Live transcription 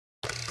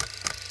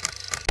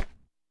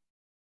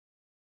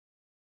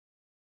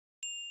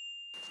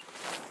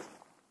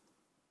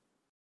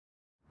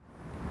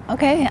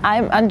Okay,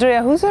 I'm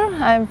Andrea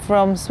Husser. I'm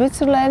from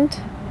Switzerland,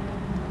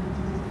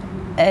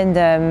 and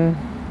I'm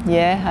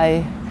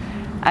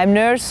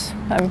nurse.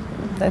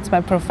 That's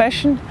my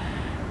profession.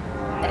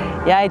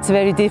 Yeah, it's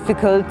very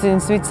difficult in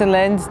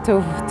Switzerland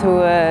to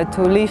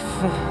live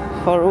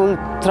for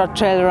ultra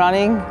trail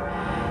running,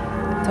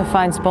 to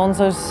find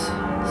sponsors.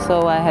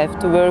 So I have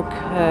to work.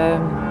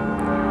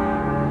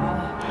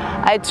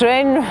 I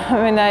train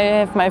when I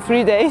have my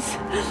free days,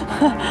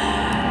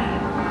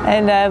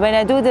 and when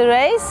I do the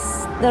race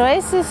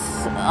is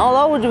all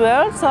over the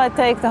world. So I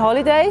take the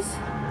holidays,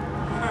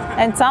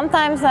 and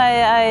sometimes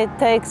I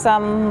take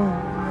some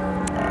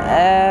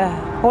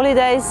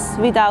holidays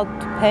without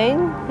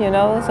pain, you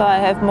know. So I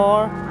have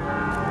more.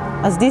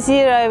 As this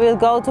year I will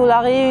go to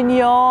La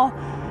Réunion.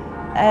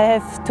 I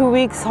have 2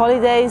 weeks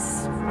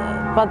holidays,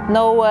 but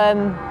no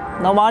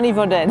money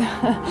for that.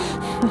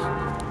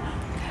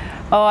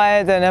 Oh, I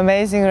had an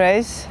amazing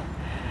race.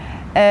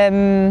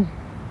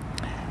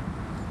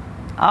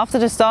 After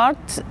the start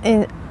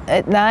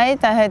at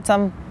night, I had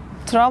some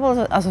trouble.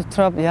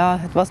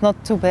 Yeah, it was not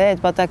too bad,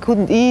 but I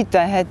couldn't eat.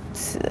 I had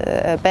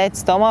a bad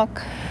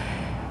stomach.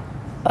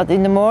 But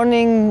in the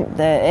morning,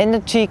 the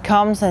energy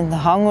comes and the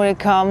hunger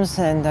comes,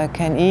 and I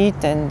can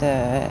eat. And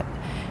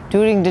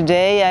during the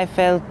day, I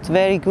felt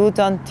very good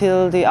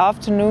until the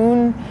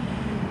afternoon.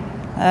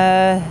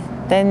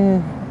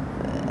 Then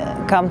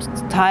comes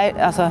tired.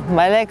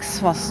 My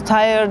legs was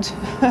tired,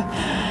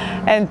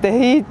 and the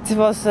heat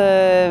was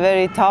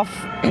very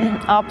tough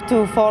up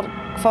to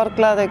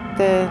Forclaz,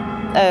 the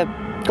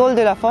Col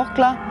de la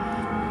Forclaz.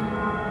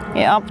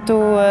 Yeah, up to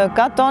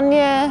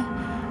Gatogne,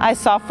 I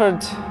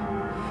suffered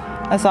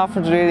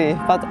really.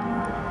 But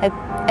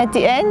at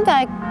the end,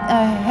 I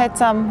had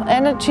some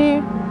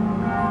energy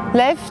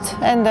left,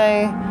 and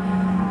I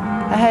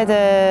had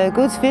a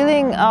good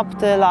feeling up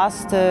the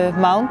last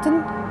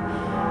mountain.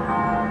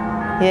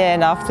 Yeah,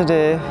 and after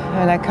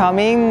when I come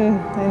in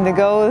the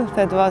goal,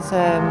 that was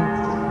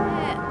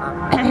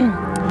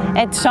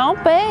at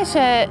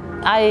Champèche.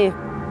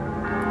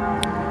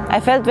 I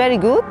felt very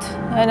good,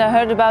 and I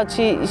heard about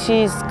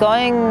she's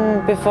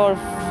going before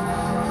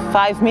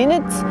 5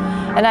 minutes,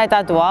 and I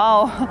thought,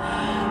 wow,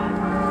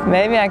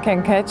 maybe I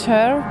can catch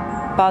her.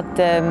 But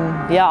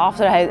yeah,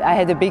 after I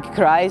had a big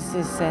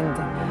crisis,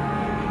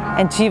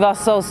 and she was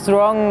so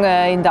strong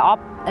in the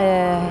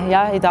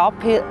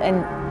uphill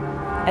and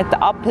at the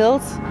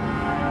uphills.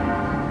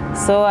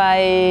 So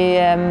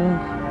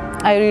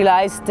I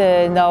realized,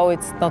 no,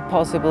 it's not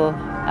possible.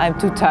 I'm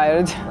too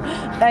tired.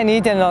 I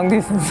need a long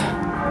distance,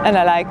 and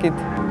I like it.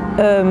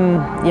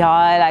 Yeah,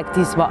 I like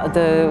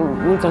the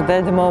Ultra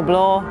de Mont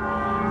Blanc.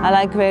 I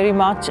like very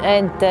much,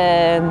 and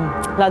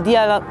la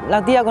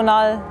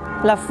Diagonale,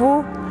 La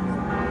Fou,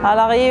 à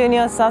La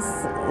Réunion.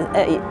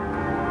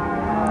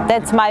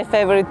 That's my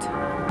favorite.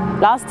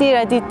 Last year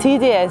I did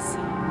TDS.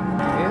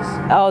 Yes.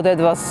 Oh, that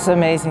was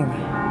amazing.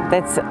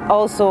 That's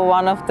also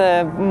one of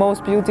the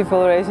most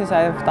beautiful races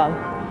I have done.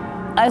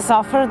 I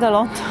suffered a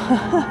lot,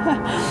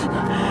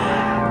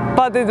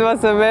 but it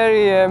was a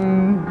very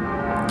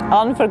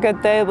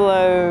unforgettable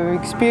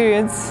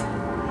experience.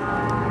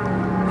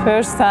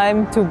 First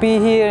time to be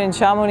here in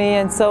Chamonix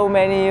and so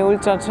many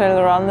ultra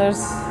trail runners.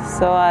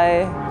 So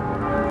I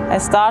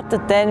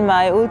started then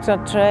my ultra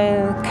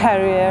trail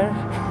career.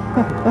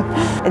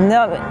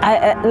 No,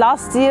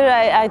 last year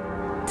I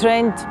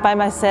trained by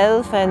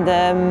myself, and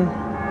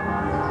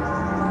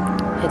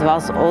it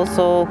was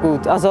also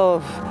good.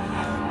 Also,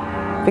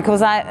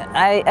 because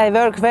I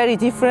work very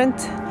different,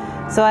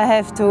 so I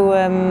have to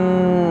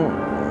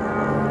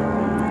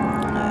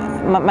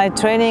my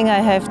training.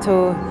 I have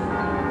to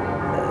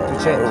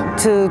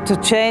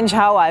change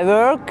how I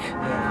work,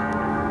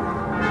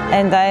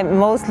 and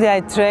mostly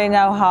I train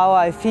now how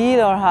I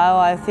feel or how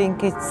I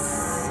think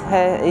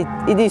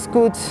it is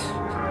good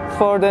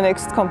for the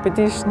next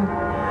competition.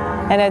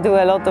 And I do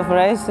a lot of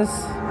races.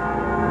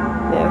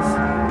 Yes,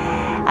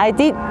 I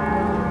did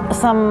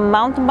some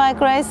mountain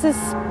bike races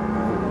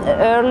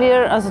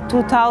earlier, as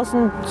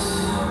 2000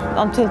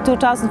 until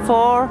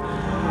 2004,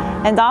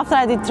 and after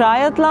I did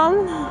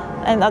triathlon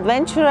and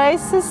adventure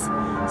races.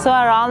 So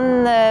I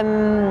run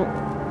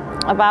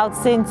about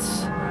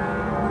since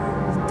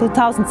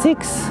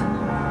 2006.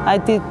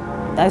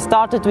 I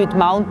started with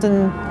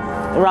mountain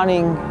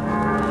running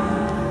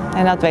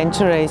and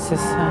adventure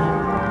races.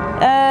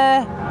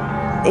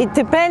 It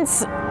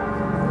depends.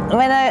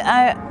 When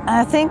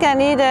I think I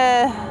need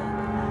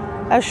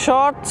a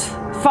short,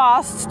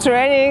 fast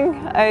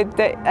training,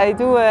 I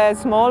do a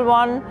small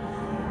one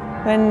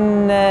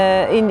when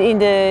in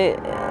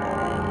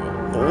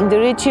the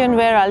region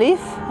where I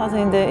live, also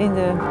in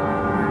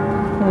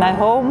my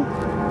home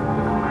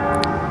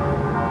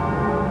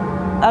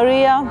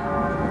area.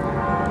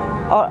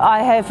 Or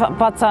I have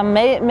but some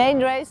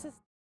main races.